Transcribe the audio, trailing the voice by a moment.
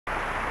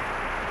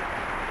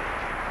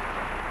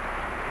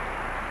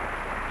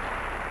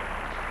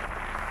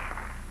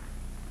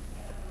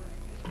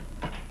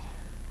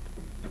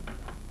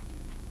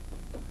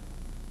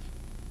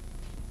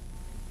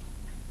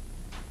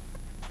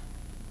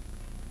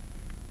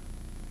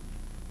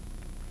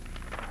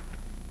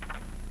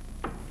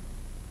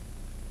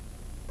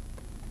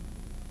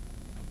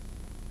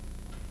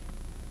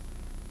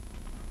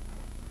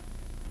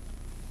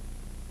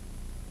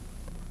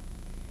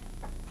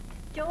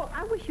Joel,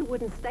 I wish you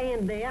wouldn't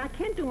stand there. I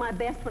can't do my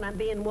best when I'm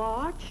being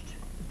watched.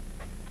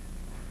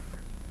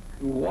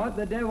 What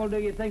the devil do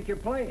you think you're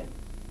playing?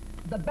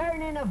 The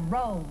burning of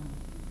Rome.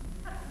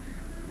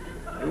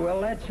 Well,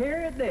 let's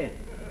hear it then.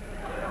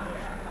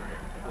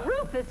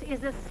 Rufus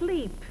is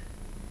asleep.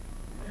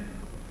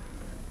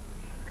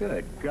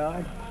 Good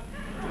God.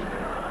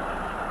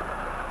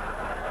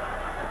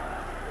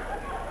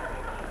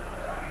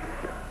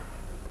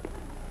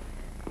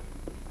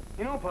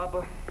 You know,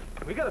 Papa,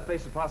 we gotta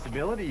face the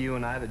possibility, you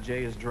and I, that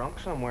Jay is drunk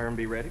somewhere and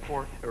be ready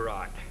for it.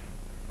 Right.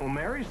 Well,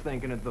 Mary's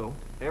thinking it, though,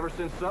 ever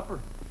since supper.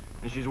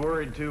 And she's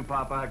worried, too,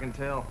 Papa, I can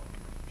tell.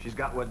 She's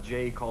got what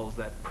Jay calls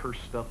that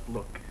pursed-up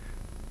look.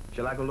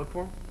 Shall I go look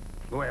for him?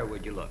 Where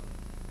would you look?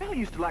 Well, I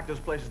used to like those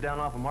places down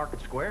off of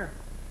Market Square.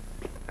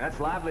 That's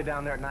lively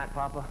down there at night,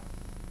 Papa.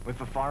 With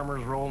the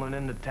farmers rolling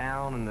into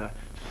town and the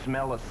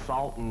smell of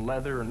salt and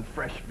leather and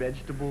fresh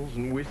vegetables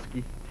and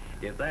whiskey.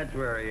 If that's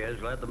where he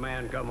is, let the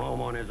man come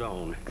home on his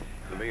own.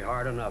 It'll be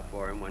hard enough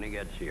for him when he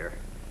gets here.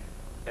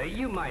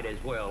 You might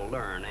as well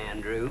learn,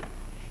 Andrew.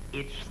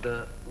 It's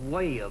the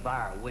way of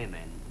our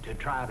women to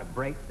try to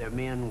break their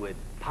men with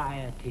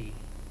piety.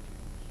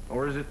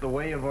 Or is it the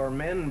way of our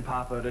men,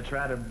 Papa, to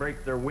try to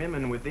break their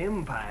women with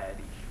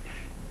impiety?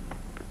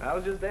 I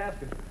was just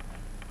asking.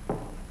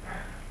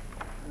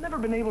 I've never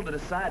been able to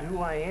decide who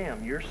I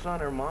am, your son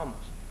or Mama's.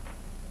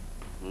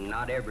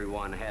 Not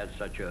everyone has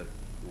such a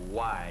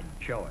wide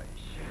choice.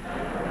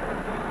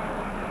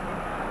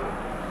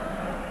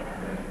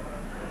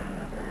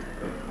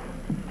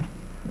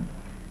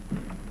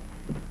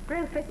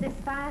 Rufus is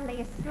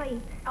finally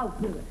asleep. Oh,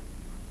 good.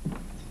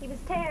 He was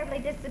terribly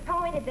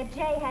disappointed that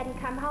Jay hadn't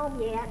come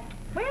home yet.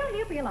 Well,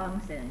 he'll be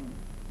along soon.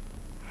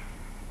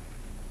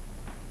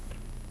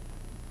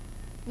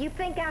 You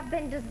think I've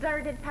been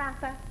deserted,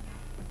 Papa?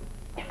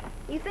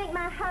 You think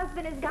my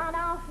husband has gone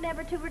off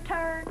never to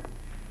return?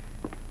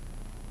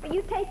 Will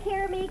you take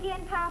care of me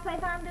again, Papa,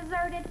 if I'm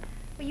deserted?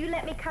 Will you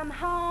let me come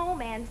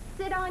home and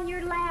sit on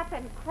your lap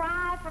and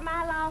cry for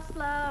my lost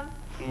love?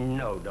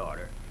 No,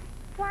 daughter.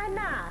 Why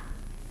not?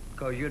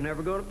 Because you're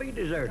never going to be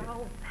deserted.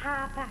 Oh,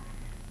 Papa,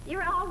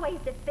 you're always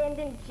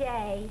defending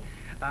Jay.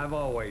 I've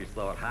always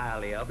thought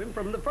highly of him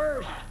from the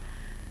first.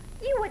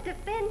 You would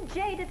defend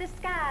Jay to the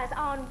skies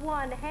on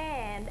one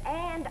hand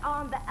and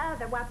on the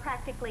other, while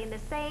practically in the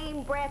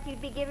same breath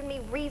you'd be giving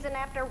me reason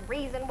after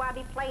reason why I'd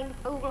be plain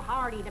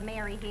foolhardy to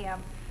marry him.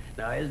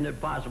 Now, isn't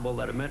it possible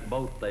that it meant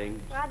both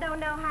things? I don't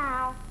know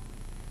how.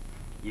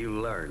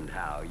 You learned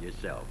how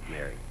yourself,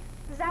 Mary.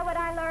 Is that what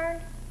I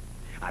learned?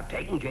 I've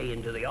taken Jay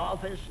into the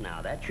office.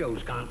 Now, that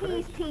shows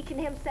confidence. He's teaching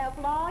himself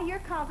law. Your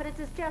confidence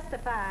is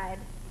justified.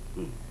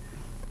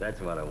 That's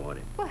what I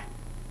wanted. What?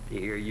 To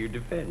hear you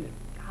defend him.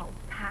 Oh,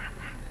 Papa.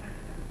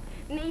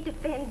 Me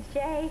defend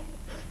Jay?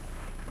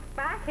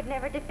 I could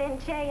never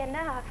defend Jay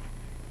enough.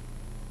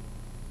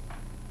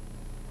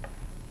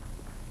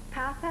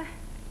 Papa,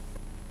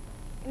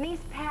 in these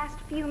past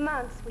few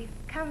months, we've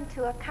come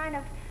to a kind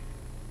of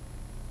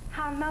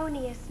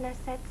harmoniousness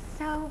that's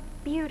so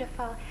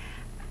beautiful.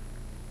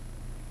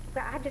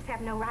 Well, I just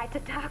have no right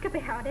to talk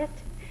about it.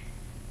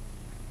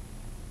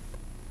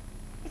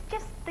 It's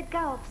just the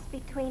gulfs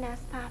between us,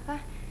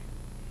 Papa.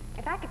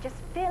 If I could just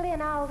fill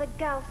in all the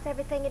gulfs,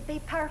 everything would be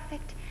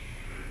perfect.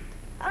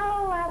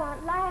 Oh, I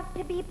want life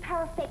to be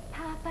perfect,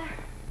 Papa.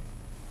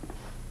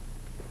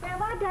 Now,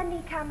 why doesn't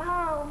he come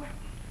home?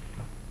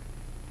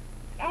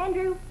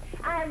 Andrew,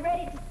 I'm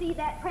ready to see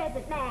that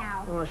present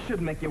now. Well, it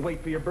shouldn't make you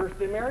wait for your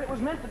birthday, Mary. It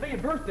was meant to be a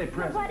birthday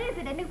present. Well, what is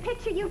it, a new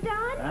picture you've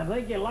done? I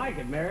think you like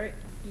it, Mary.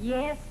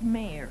 Yes,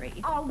 Mary.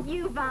 Oh,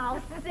 you've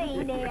all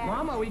seen it.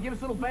 Mama, will you give us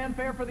a little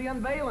fanfare for the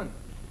unveiling?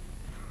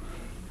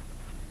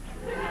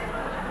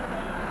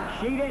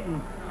 She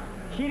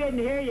didn't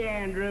hear you,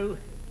 Andrew.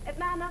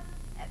 Mama,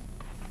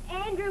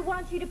 Andrew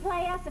wants you to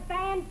play us a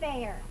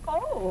fanfare.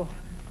 Oh.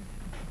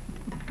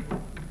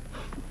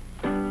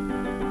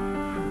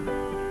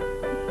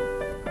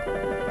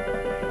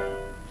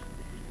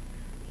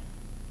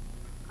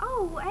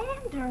 Oh,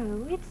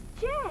 Andrew, it's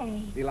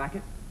Jay. Do you like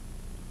it?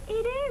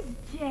 It is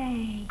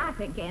Jay. I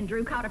think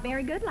Andrew caught a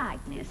very good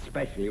likeness.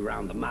 Especially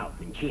around the mouth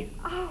and chin.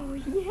 Oh,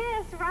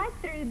 yes, right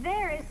through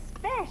there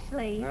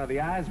especially. The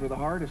eyes were the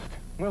hardest.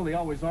 Well, they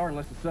always are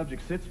unless the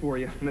subject sits for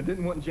you. And I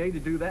didn't want Jay to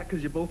do that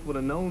because you both would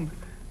have known.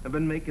 I've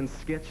been making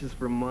sketches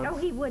for months. Oh,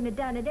 he wouldn't have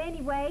done it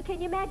anyway.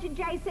 Can you imagine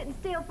Jay sitting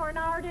still for an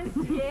artist?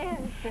 Yes.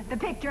 The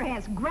picture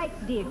has great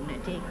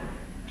dignity.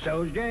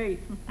 So's Jay.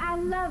 I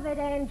love it,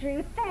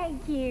 Andrew.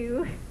 Thank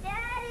you.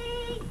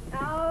 Daddy!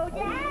 Oh,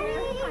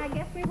 Daddy! I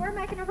guess we were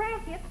making a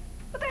racket.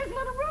 But there's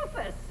little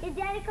Rufus. Did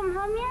Daddy come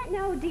home yet?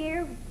 No,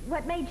 dear.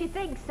 What made you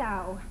think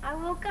so? I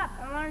woke up.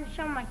 I wanted to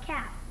show my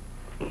cap.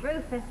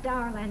 Rufus,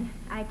 darling,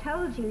 I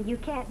told you you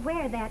can't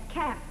wear that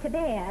cap to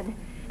bed.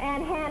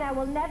 Aunt Hannah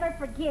will never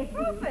forgive you.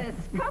 Rufus,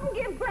 come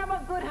give Grandma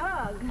a good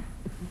hug.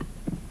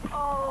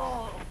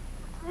 Oh,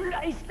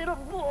 nice little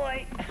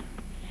boy.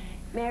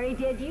 Mary,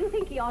 dear, do you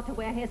think he ought to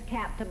wear his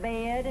cap to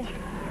bed?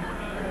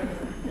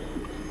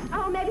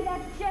 Oh, maybe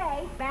that's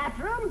Jay.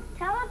 Bathroom?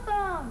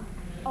 Telephone.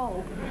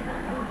 Oh,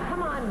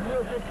 come on,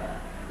 Rufus.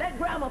 Let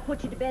Grandma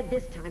put you to bed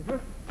this time, huh?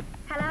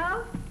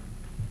 Hello?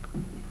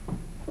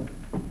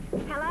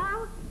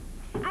 Hello?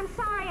 I'm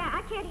sorry,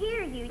 I can't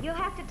hear you. You'll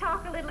have to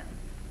talk a little...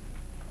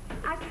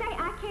 I say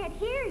I can't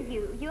hear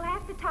you. You'll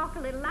have to talk a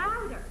little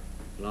louder.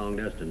 Long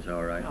distance,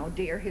 all right. Oh,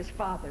 dear, his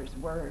father's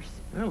worse.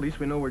 Well, at least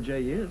we know where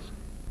Jay is.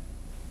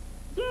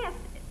 Yes,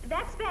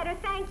 that's better,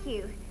 thank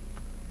you.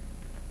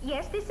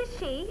 Yes, this is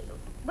she.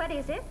 What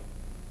is it?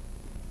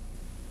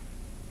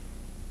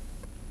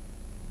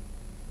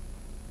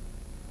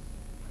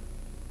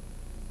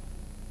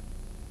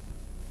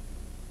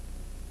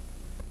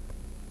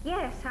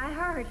 Yes, I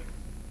heard.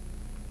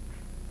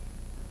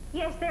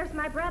 Yes, there's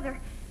my brother.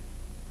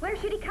 Where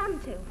should he come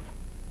to?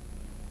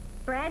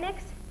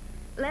 Brannick's,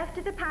 left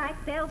of the pike,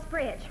 Bell's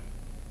Bridge.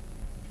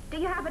 Do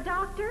you have a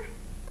doctor?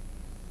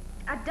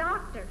 A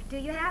doctor? Do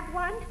you have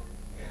one?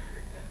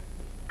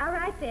 All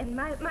right, then.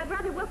 My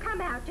brother will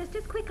come out just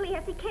as quickly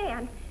as he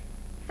can.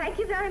 Thank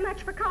you very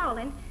much for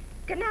calling.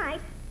 Good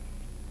night.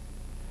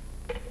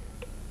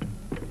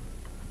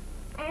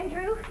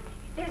 Andrew,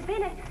 there's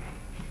been a...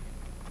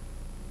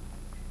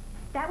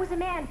 That was a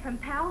man from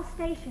Powell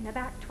Station,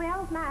 about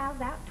 12 miles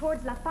out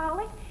towards La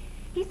Follette.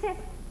 He says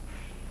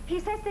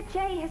that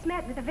Jay has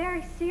met with a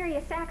very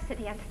serious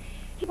accident.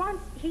 He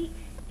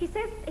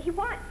says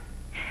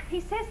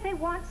they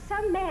want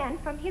some man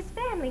from his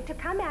family to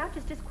come out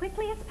just as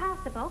quickly as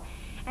possible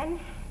and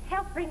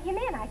help bring him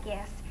in, I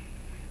guess.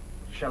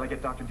 Shall I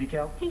get Dr.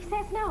 Decal? He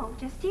says no,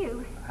 just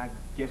you. I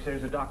guess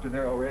there's a doctor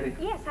there already.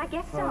 Yes, I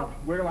guess so.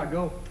 Where do I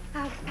go?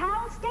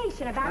 Powell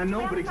Station, about 12 I know,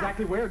 miles. but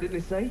exactly where, didn't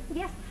he say?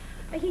 Yes,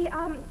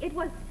 it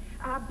was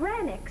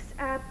Brannick's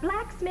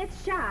blacksmith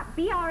shop.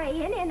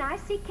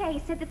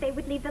 Brannick said that they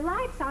would leave the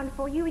lights on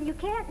for you, and you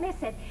can't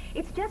miss it.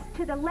 It's just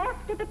to the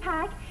left of the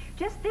pike,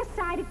 just this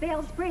side of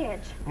Bell's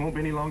Bridge. It won't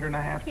be any longer than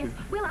I have to. Yes,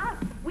 we'll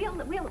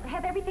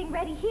have everything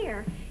ready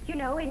here, you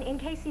know, in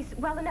case he's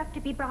well enough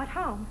to be brought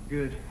home.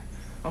 Good.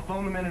 I'll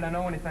phone the minute I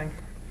know anything.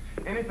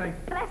 Anything.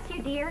 Bless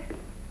you, dear.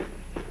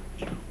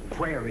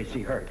 Where is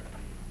he hurt?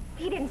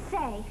 He didn't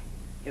say.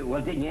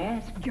 Well, didn't you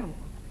ask? Joe.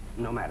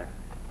 No matter.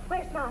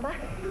 Where's Mama?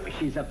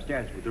 She's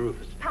upstairs with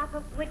Rufus.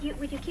 Papa, would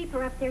you keep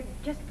her up there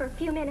just for a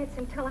few minutes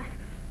until I...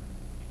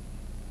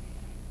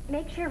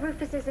 Make sure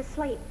Rufus is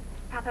asleep.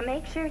 Papa,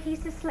 make sure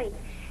he's asleep.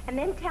 And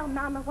then tell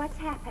Mama what's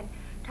happened.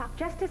 Talk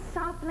just as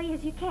softly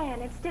as you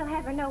can and still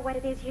have her know what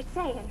it is you're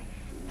saying.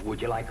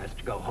 Would you like us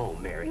to go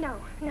home, Mary? No.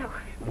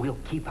 We'll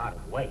keep out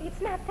of the way.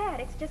 It's not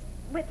that. It's just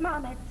with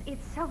Mama,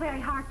 it's so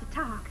very hard to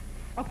talk.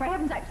 Oh, for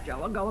heaven's sakes,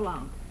 Joe, I'll go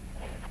along.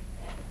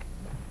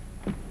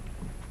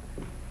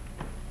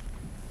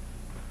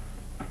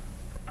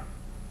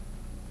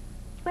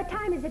 What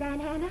time is it,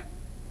 Aunt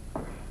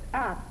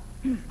Hannah?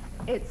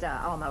 It's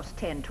almost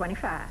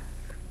 10:25.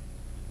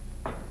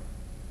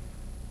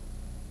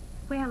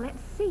 Well,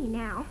 let's see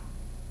now.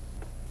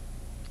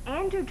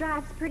 Andrew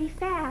drives pretty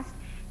fast,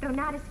 though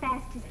not as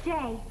fast as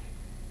Jay.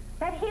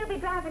 But he'll be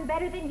driving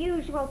better than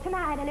usual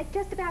tonight, and it's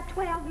just about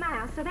 12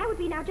 miles. So that would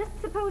be, now just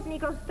supposing he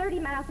goes 30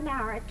 miles an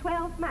hour at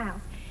 12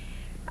 miles.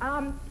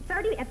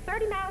 30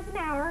 miles an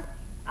hour,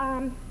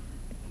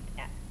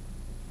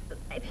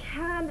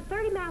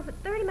 30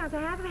 miles,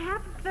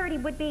 half of 30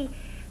 would be...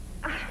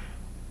 oh,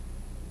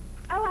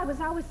 I was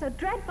always so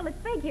dreadful at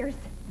figures.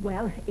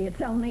 Well,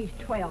 it's only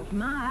 12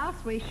 miles.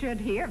 We should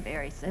hear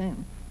very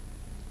soon.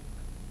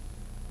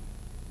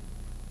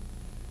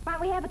 Why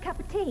don't we have a cup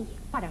of tea?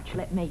 Why don't you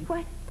let me?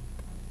 What?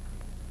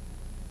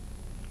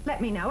 Let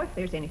me know if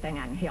there's anything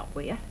I can help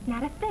with.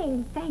 Not a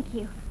thing, thank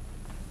you.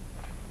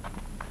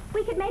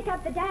 We could make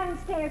up the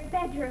downstairs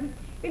bedroom.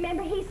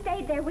 Remember, he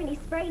stayed there when he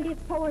sprained his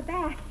poor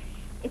back.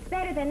 It's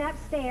better than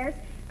upstairs,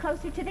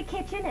 closer to the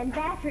kitchen and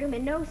bathroom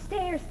and no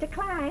stairs to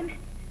climb.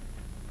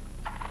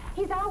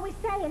 He's always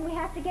saying we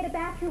have to get a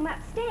bathroom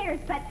upstairs,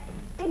 but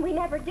then we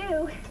never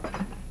do.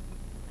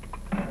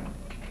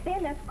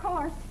 Then, of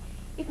course,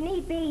 if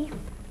need be,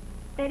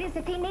 that is,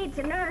 if he needs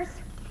a nurse,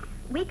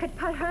 we could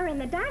put her in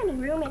the dining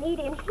room and eat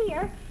in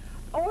here,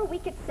 or we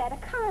could set a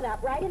cot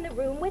up right in the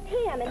room with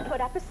him and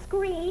put up a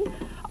screen,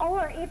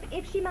 or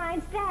if she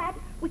minds that,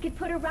 we could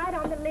put her right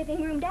on the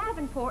living room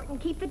davenport and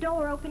keep the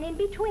door open in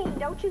between.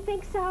 Don't you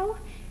think so?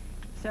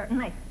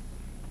 Certainly.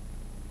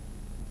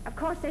 Of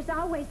course, there's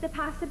always the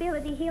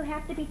possibility he'll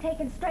have to be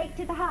taken straight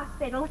to the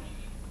hospital.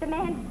 The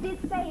man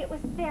did say it was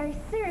very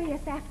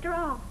serious after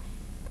all.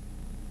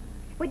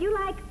 Would you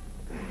like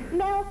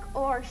milk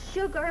or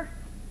sugar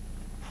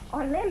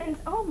or lemons?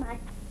 Oh, my.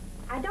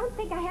 I don't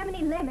think I have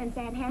any lemons,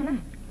 Aunt Hannah.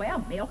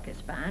 Well, milk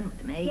is fine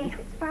with me. Yes,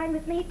 it's fine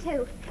with me,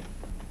 too.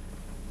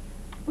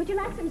 Would you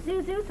like some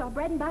zuzus or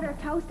bread and butter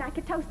toast? I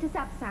could toast us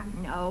up some.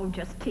 No,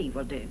 just tea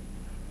will do.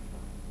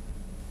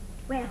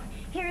 Well,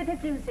 here are the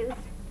zuzus.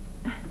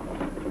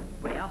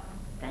 Well,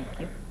 thank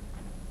you.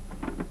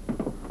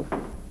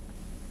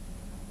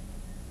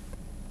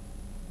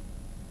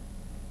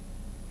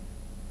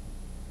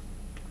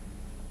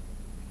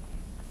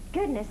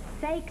 Goodness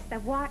sakes, the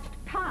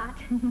watched pot.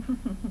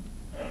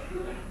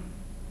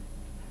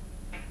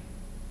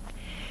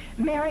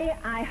 Mary,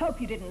 I hope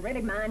you didn't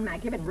really mind my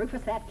giving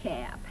Rufus that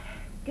cap.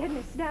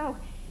 Goodness, no.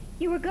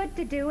 You were good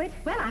to do it.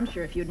 Well, I'm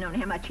sure if you'd known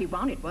how much he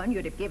wanted one,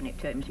 you'd have given it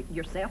to him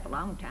yourself a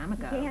long time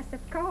ago. Yes,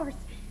 of course.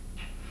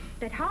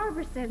 At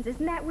Harborson's,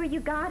 isn't that where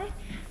you got it?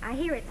 I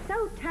hear it's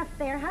so tough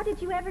there. How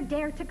did you ever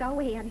dare to go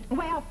in?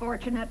 Well,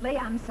 fortunately,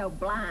 I'm so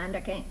blind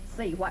I can't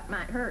see what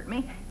might hurt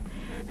me.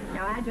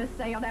 No, I just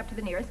sailed up to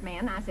the nearest man,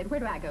 and I said, where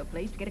do I go,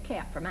 please, to get a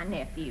cap for my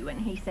nephew?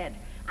 And he said,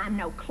 I'm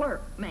no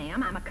clerk,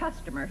 ma'am. I'm a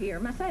customer here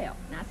myself.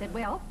 And I said,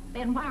 well,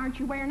 then why aren't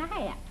you wearing a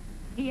hat?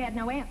 He had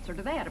no answer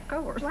to that, of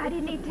course. Why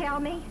didn't he tell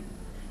me?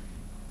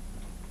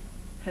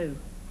 Who?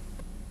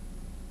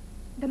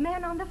 The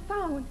man on the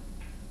phone.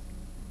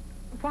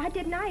 Why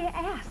didn't I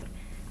ask?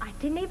 I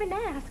didn't even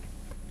ask.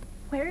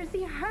 Where is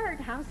he hurt?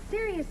 How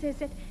serious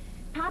is it?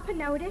 Papa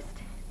noticed.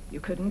 You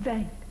couldn't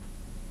think.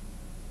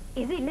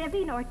 Is he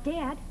living or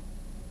dead?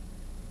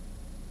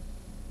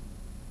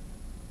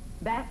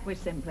 That we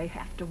simply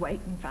have to wait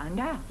and find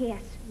out.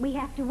 Yes, we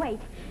have to wait.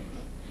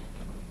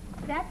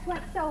 That's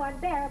what's so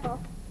unbearable.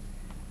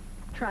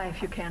 Try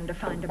if you can to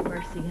find a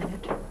mercy in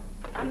it.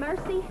 A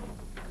mercy?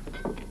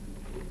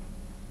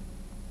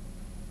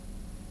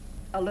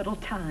 A little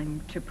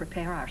time to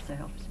prepare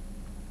ourselves.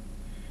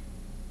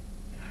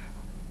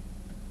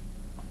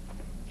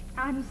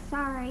 I'm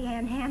sorry,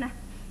 Aunt Hannah.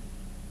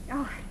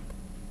 Oh,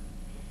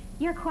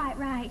 you're quite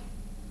right.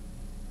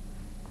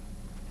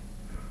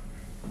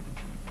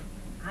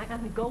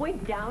 I'm going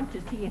down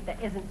to see if there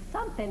isn't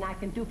something I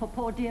can do for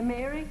poor dear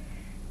Mary.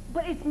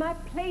 But it's my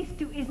place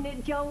to, isn't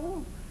it,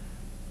 Joel?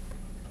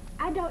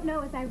 I don't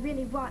know as I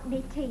really want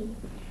any tea.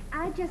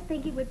 I just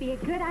think it would be a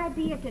good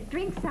idea to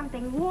drink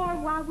something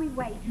warm while we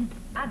wait.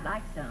 I'd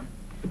like some.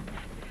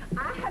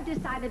 I have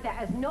decided there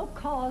is no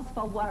cause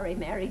for worry,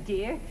 Mary,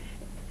 dear.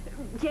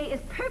 Jay is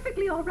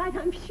perfectly all right,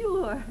 I'm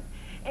sure.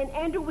 And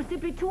Andrew was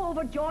simply too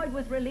overjoyed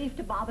with relief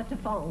to bother to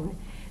phone.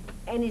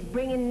 And he's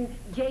bringing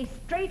Jay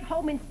straight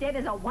home instead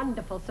as a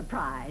wonderful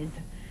surprise.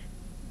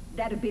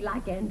 That'd be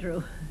like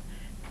Andrew.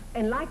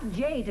 And like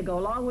Jay to go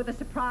along with the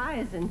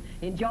surprise and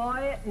enjoy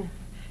it and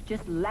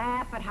just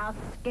laugh at how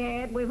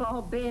scared we've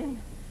all been.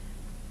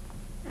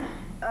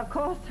 Of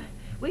course,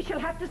 we shall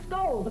have to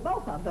scold the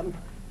both of them.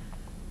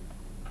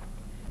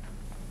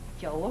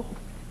 Joel,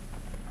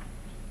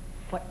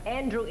 what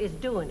Andrew is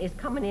doing is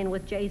coming in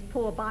with Jay's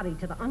poor body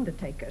to the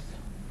undertaker's.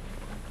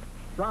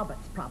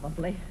 Robert's,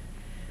 probably.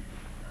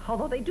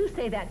 Although they do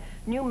say that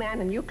new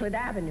man in Euclid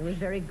Avenue is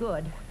very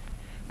good.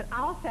 But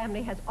our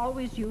family has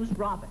always used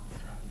Robert's.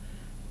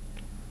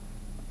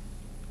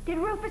 Did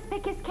Rufus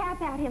pick his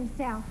cap out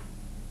himself?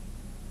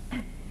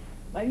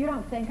 Well, you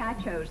don't think I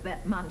chose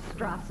that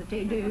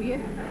monstrosity, do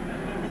you?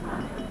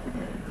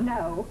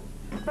 No.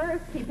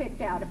 First, he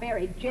picked out a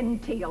very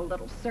genteel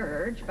little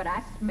serge, but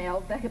I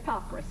smelled the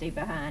hypocrisy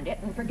behind it.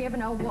 And forgive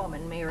an old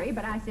woman, Mary,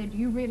 but I said,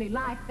 you really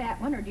like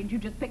that one, or did you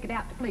just pick it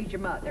out to please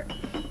your mother?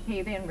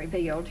 He then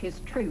revealed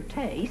his true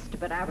taste,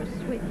 but I was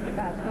switched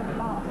about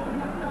football.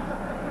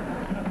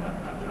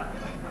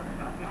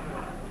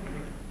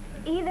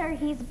 Either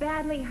he's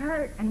badly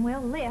hurt and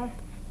will live,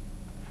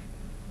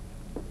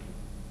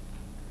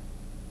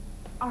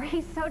 or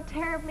he's so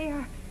terribly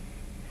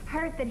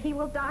hurt that he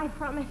will die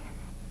from it.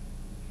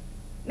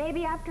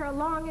 Maybe after a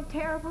long and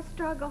terrible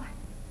struggle.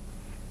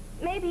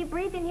 Maybe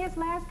breathing his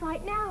last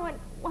right now and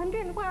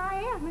wondering where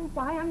I am and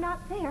why I'm not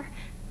there.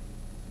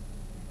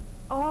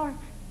 Or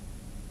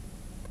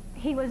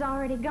he was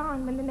already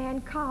gone when the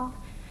man called.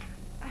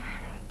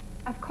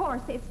 Of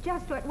course, it's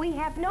just what we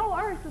have no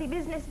earthly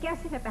business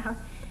guessing about.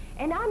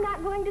 And I'm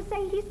not going to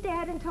say he's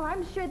dead until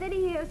I'm sure that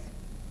he is.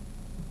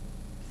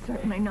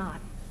 Certainly not.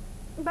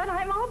 But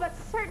I'm all but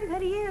certain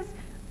that he is.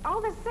 All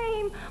the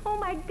same, oh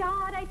my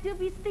God, I do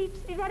beseech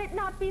thee that it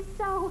not be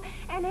so.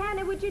 Aunt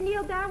Hannah, would you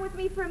kneel down with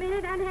me for a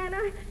minute, Aunt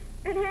Hannah?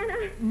 Aunt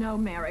Hannah? No,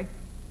 Mary.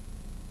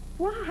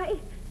 Why?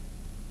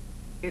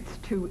 It's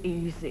too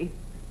easy.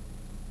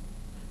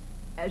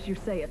 As you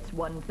say, it's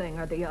one thing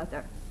or the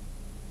other.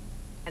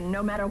 And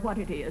no matter what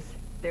it is,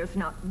 there's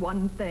not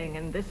one thing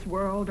in this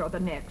world or the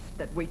next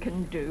that we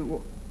can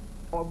do,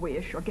 or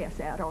wish, or guess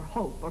at, or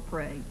hope, or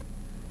pray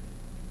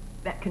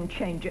that can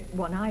change it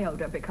one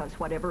iota, because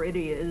whatever it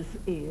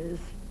is.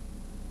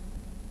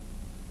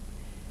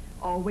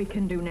 All we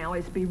can do now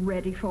is be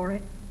ready for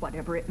it,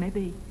 whatever it may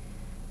be.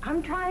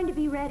 I'm trying to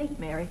be ready.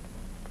 Mary,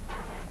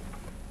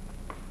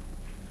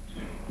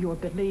 your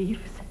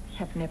beliefs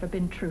have never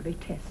been truly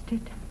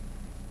tested.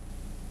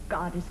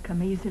 God has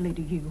come easily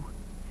to you.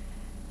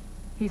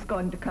 He's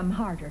going to come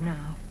harder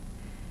now.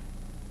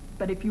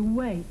 But if you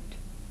wait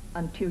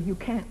until you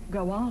can't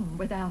go on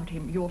without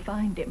him, you'll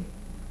find him.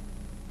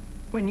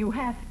 When you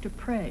have to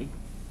pray,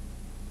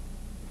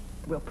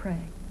 we'll pray.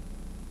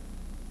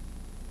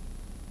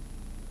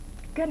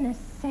 Goodness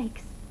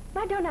sakes,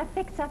 why don't I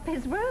fix up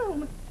his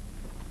room?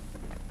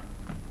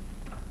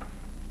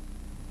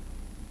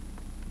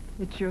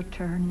 It's your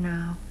turn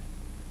now.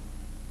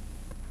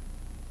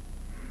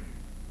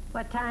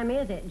 What time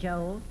is it,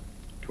 Joel?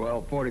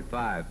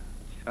 12:45.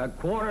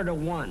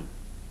 1:45.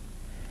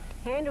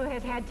 Andrew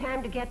has had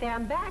time to get there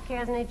and back,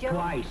 hasn't he, Joel?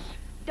 Twice.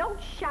 Don't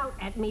shout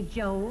at me,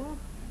 Joan.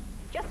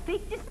 Just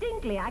speak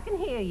distinctly. I can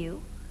hear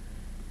you.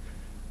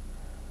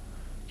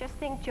 Just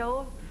think,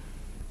 Joel,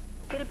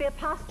 it'll be a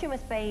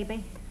posthumous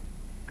baby.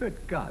 Good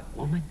God,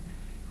 woman.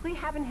 We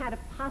haven't had a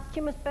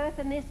posthumous birth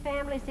in this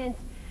family since...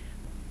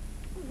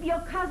 Your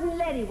cousin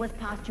Letty was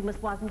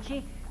posthumous, wasn't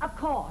she? Of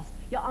course.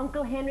 Your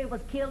Uncle Henry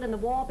was killed in the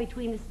war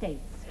between the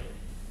states.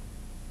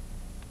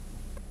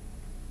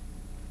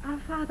 Our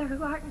Father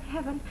who art in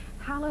heaven,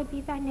 hallowed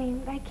be thy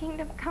name. Thy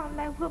kingdom come,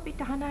 thy will be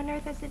done on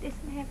earth as it is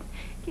in heaven.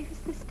 Give us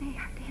this day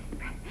our daily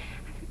bread,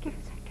 and forgive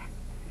us our debts.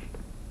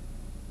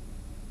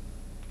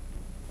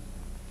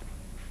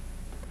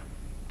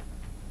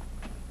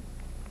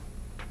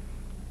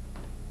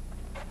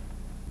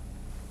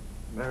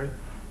 Mary?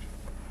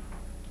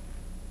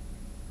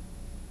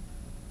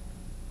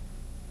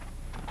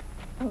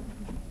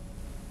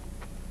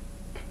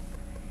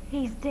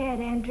 He's dead,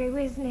 Andrew,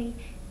 isn't he?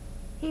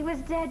 He was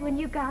dead when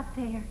you got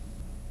there.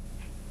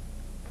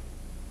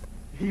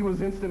 He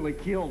was instantly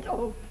killed.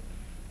 Oh,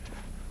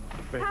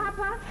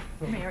 Papa?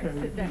 Mary,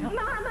 sit down.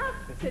 Mama?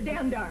 Sit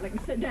down, darling,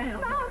 sit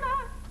down.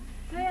 Mama?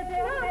 Sit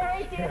down,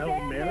 Mary, sit Hell,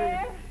 down Mary.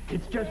 there.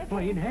 It's just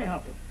plain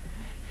hell.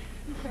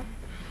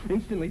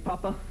 Instantly,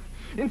 Papa.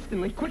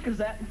 Instantly. Quick as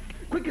that.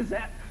 Quick as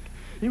that.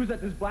 He was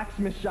at this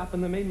blacksmith shop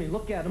and they made me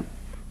look at him.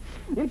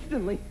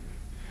 Instantly.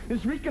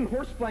 This reeking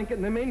horse blanket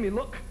and they made me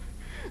look.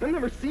 I've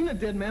never seen a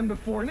dead man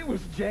before, and it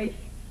was Jay.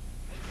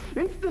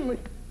 Instantly.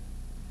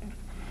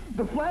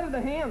 The flat of the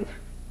hand.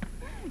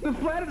 The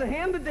flat of the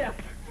hand to death.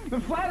 The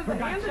flat of the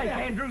hand to death.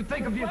 Andrew,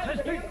 think of your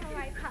sister. It's all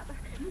right, Papa.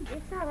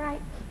 It's all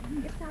right.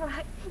 It's all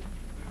right.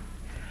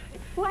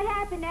 What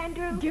happened,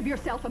 Andrew? Give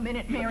yourself a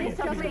minute, Mary. It's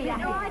okay.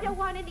 No, I don't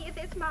want any of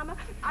this, Mama.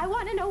 I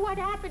want to know what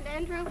happened,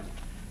 Andrew.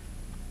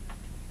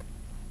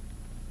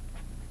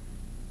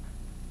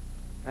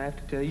 I have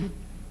to tell you,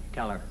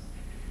 Tell her.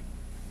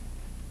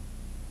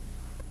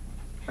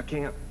 I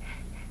can't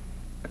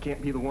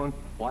be the one.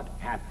 What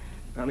happened?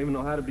 I don't even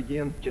know how to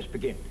begin. Just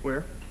begin.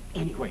 Where?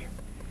 Anywhere.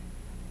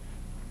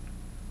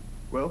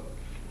 Well,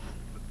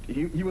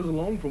 he was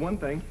alone for one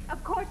thing.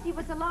 Of course he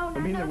was alone. I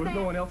mean, know there was that.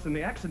 no one else in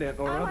the accident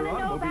or I other want to know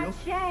automobiles.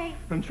 about Jay.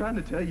 I'm trying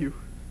to tell you.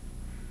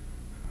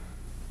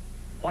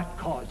 What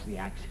caused the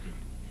accident?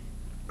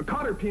 A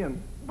cotter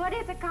pin. What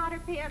is a cotter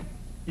pin?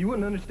 You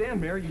wouldn't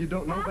understand, Mary. You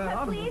don't know about Papa,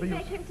 automobiles. please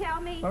make him tell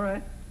me. All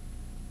right.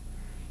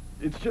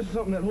 It's just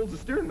something that holds the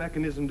steering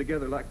mechanism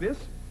together like this.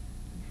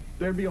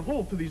 There'd be a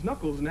hole through these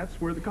knuckles, and that's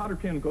where the cotter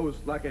pin goes,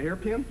 like a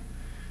hairpin.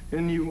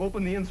 And you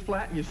open the ends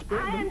flat and you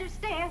spread I them.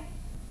 understand.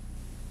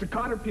 The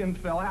cotter pin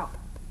fell out.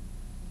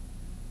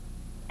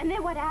 And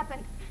then what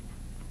happened?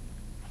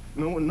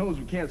 No one knows.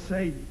 We can't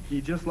say.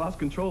 He just lost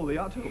control of the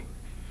auto.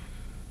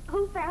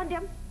 Who found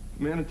him?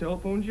 Man who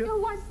telephoned you?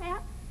 Who was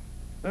that?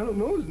 I don't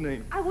know his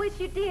name. I wish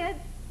you did.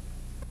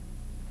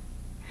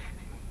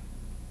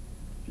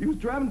 He was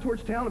driving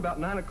towards town about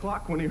 9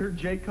 o'clock when he heard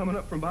Jay coming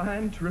up from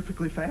behind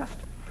terrifically fast.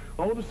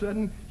 All of a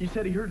sudden, he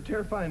said he heard a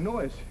terrifying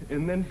noise,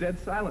 and then dead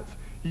silence.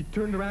 He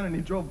turned around and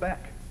he drove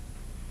back.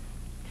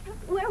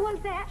 Where was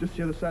that? Just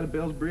the other side of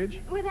Bell's Bridge.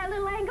 Where that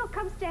little angle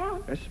comes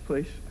down? That's the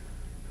place.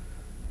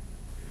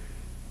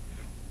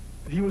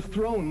 He was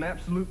thrown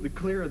absolutely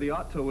clear of the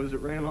auto as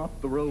it ran off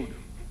the road.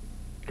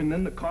 And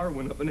then the car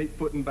went up an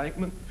 8-foot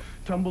embankment,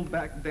 tumbled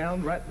back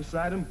down right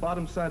beside him,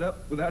 bottom side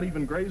up, without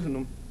even grazing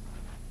him.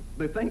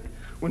 They think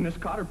when this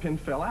cotter pin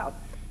fell out,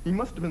 he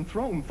must have been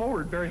thrown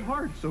forward very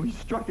hard, so he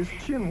struck his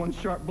chin one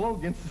sharp blow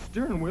against the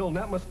steering wheel, and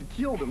that must have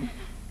killed him.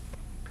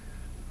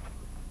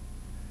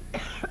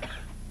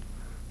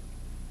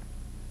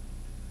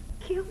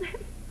 Kill them.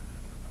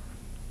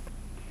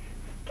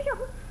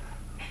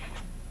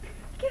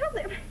 Kill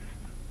them.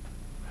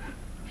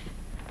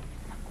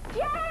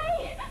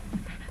 Jay!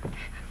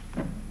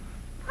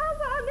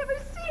 Papa, I'll never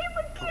see him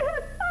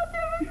again. I'll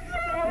never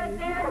see him.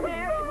 There.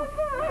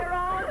 We're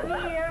all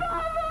here.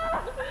 Mama!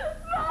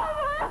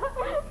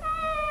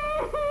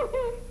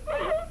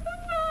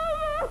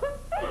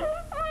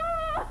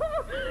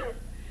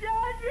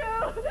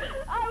 Andrew,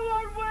 I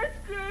want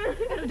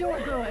whiskey. It'll do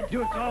her good. Do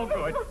it's all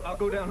good. I'll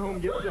go down home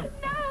and get some. No,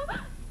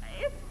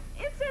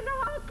 it's in the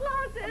hall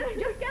closet.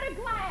 Just get a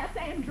glass,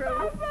 Andrew.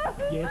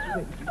 Papa! Yes,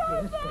 baby.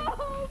 Papa,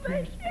 help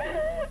me.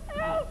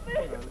 Help me,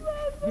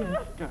 Papa.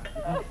 Yes,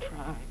 I'll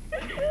try.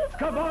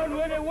 Come on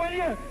with it, will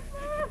you?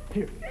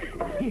 Here,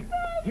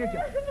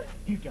 John.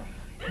 Here, John.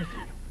 Listen.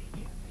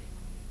 Here.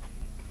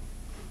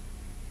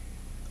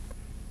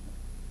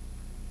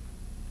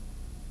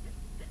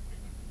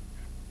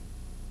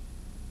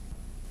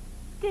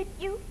 Did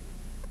you?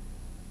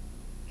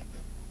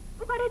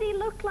 What did he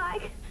look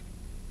like?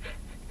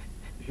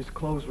 His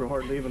clothes were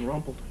hardly even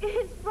rumpled.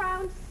 His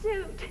brown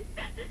suit.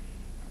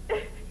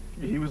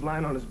 He was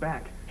lying on his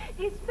back.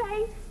 His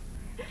face.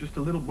 Just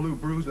a little blue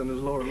bruise on his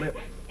lower lip.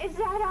 Is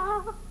that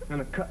all?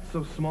 And a cut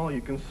so small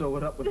you can sew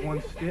it up with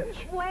one stitch.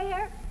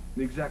 Where?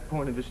 The exact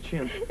point of his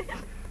chin.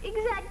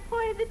 Exact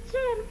point of the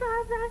chin,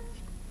 Papa.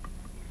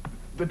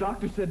 The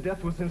doctor said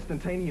death was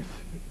instantaneous.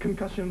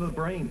 Concussion of the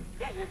brain.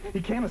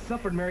 He can't have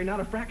suffered, Mary, not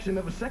a fraction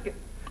of a second.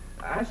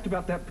 I asked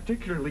about that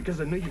particularly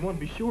because I knew you wanted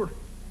to be sure.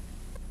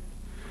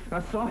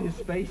 I saw his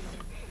face.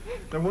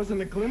 There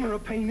wasn't a glimmer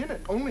of pain in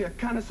it, only a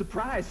kind of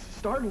surprise,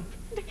 startled.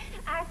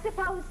 I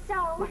suppose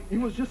so. It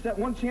was just that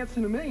one chance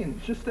in a million.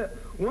 Just that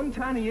one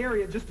tiny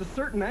area, just a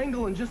certain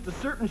angle and just a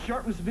certain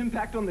sharpness of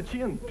impact on the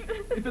chin.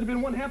 If it had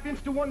been 1/2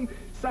 inch to one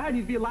side,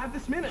 he'd be alive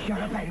this minute.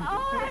 Shut up, Agee.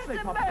 Oh, have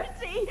some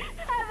mercy.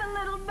 Have a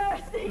little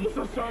mercy. I'm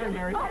so sorry,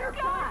 Mary. Let her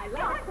cry.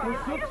 Let her cry.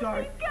 I'm so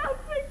sorry. God,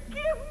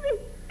 forgive me.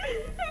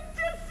 It's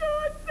just so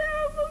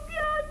unbearable.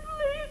 God,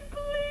 please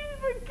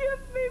forgive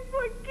me.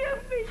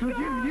 Forgive me,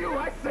 Forgive you,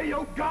 I say,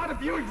 oh God,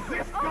 if you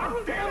exist,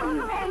 God damn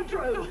you!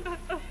 Andrew!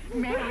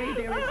 Mary,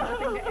 there is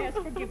nothing to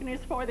ask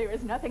forgiveness for. There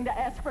is nothing to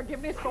ask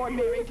forgiveness for,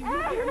 Mary. Do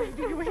you hear me?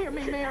 Do you hear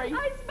me, Mary?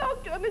 I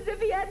spoke to him as if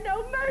he had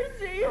no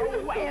mercy.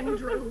 Oh,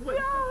 Andrew.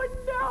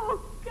 No,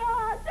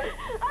 God.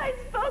 I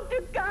spoke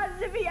to God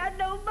as if he had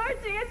no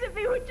mercy, as if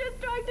he were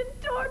just trying to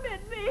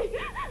torment me.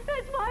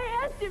 That's why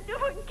I asked him to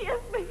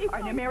forgive me. All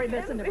right, now, Mary,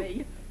 listen to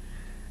me.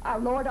 Our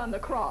Lord on the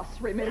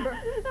cross, remember?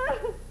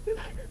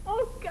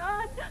 Oh,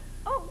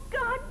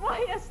 God,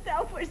 why hast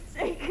thou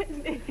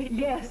forsaken me?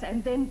 Yes,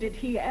 and then did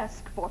he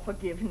ask for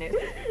forgiveness?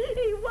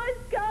 He was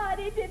God.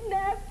 He didn't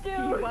have to.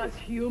 He was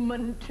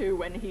human,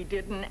 too, and he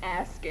didn't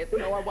ask it,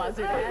 nor was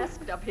it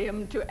asked of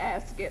him to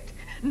ask it.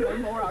 No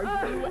more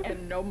are you,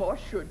 and no more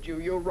should you.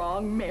 You're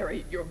wrong,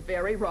 Mary. You're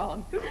very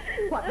wrong.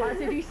 What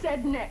was it he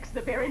said next,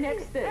 the very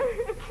next thing?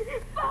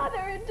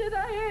 Father, into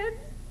thy hands.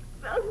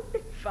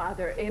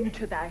 Father,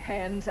 into thy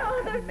hands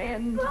I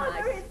commend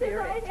Father, my into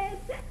spirit. thy hands.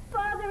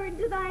 Father,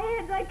 into thy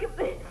hands I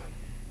commend.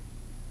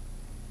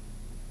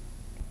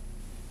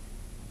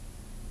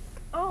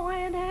 Oh,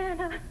 Aunt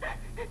Hannah,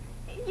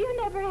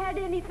 you never had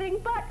anything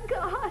but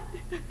God.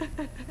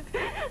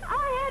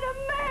 I had a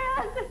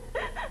man.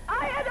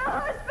 I had a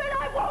husband.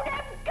 I won't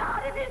have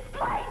God in his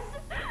place.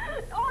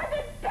 Or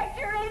this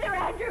picture either,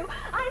 Andrew.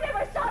 I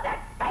never saw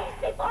that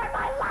face before in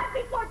my life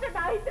before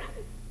tonight.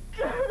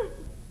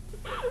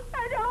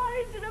 And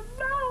eyes and a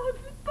mouth.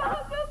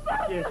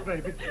 Papa. Yes,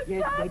 baby.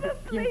 Yes, Papa, baby.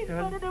 please Yes,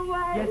 darling. put it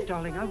away. Yes,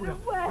 darling, I Put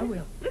it will. I away.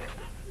 will.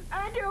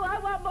 Andrew, I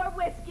want more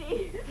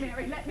whiskey.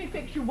 Mary, let me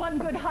fix you one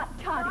good hot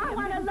toddy. I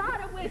want a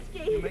lot of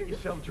whiskey. Make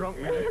yourself drunk,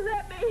 Mary.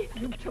 Let me.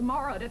 You've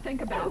tomorrow to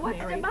think about, What's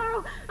Mary.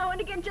 tomorrow? I want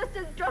to get just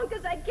as drunk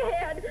as I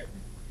can.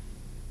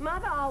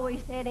 Mother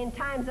always said in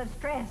times of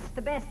stress,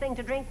 the best thing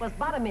to drink was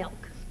buttermilk.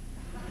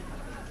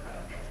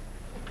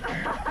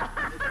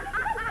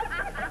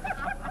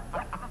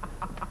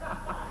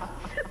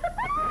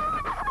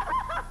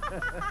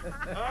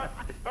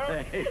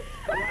 Hey,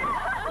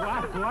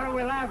 what are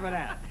we laughing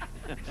at?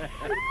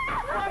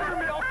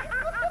 Buttermilk!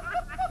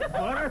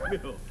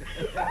 Buttermilk.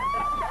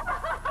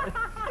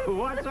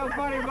 What's so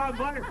funny about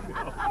buttermilk?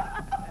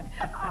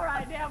 All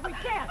right, now we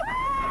can't.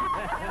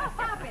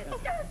 Stop it.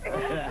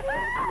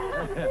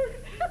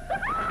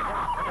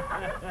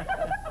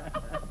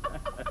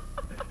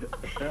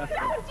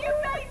 Don't you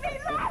make me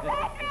laugh,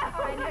 Andrew!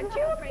 All right, now,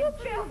 children.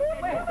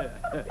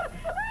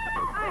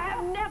 I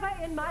have never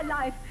in my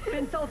life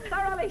been so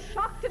thoroughly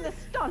shocked and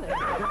astonished.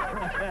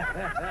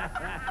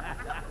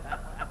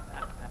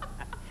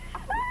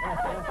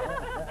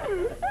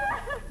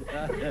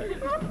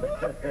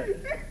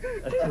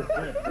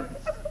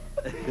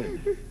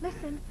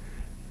 Listen.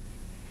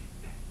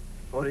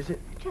 What is it?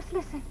 Just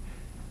listen.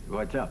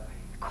 What's up?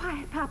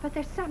 Quiet, Papa.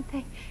 There's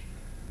something.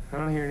 I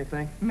don't hear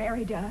anything.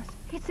 Mary does.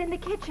 It's in the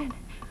kitchen.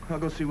 I'll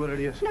go see what it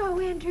is. No,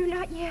 Andrew,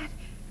 not yet.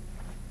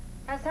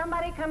 Has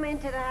somebody come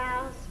into the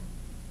house?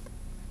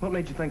 What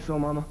made you think so,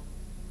 Mama?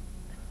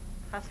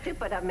 How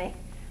stupid of me.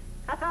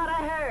 I thought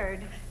I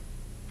heard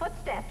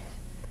footsteps.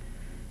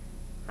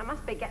 I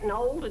must be getting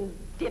old and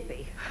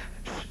dippy.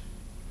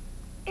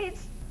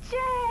 It's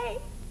Jay.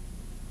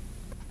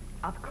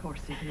 Of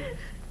course it is.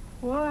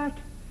 What?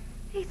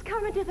 He's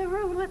coming to the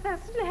room with us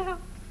now.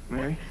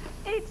 Mary?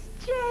 It's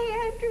Jay,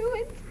 Andrew.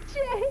 It's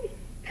Jay.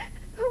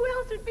 Who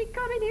else would be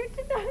coming here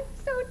tonight?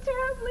 So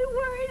terribly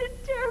worried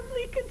and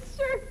terribly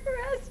concerned for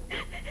us.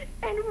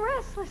 And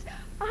restless.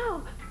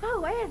 Oh,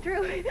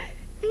 Andrew.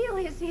 Feel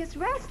his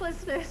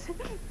restlessness.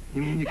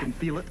 You mean you can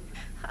feel it?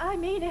 I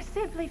mean, it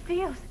simply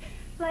feels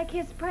like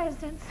his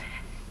presence.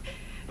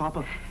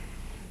 Papa,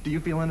 do you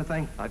feel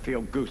anything? I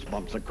feel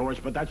goosebumps, of course,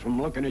 but that's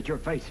from looking at your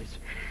faces.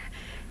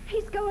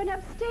 He's going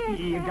upstairs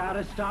You now.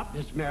 gotta stop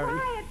this, Mary.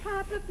 Quiet,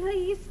 Papa,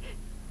 please.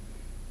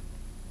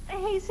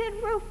 He's in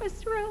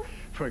Rufus' room.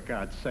 For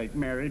God's sake,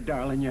 Mary,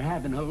 darling, you're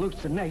having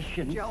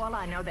hallucinations. Joel,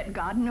 I know that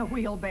God in a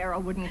wheelbarrow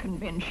wouldn't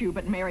convince you,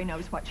 but Mary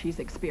knows what she's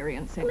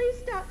experiencing. Please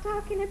stop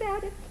talking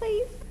about it,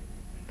 please.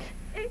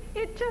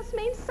 It just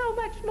means so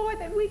much more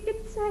than we can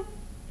say.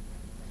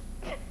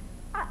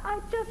 I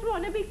just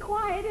want to be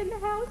quiet in the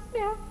house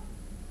now.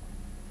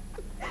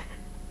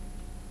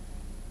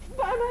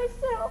 By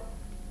myself.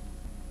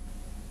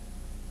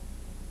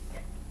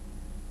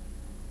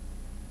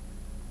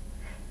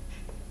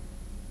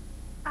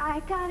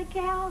 I got a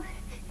gal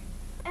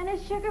and a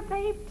sugar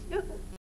babe, too.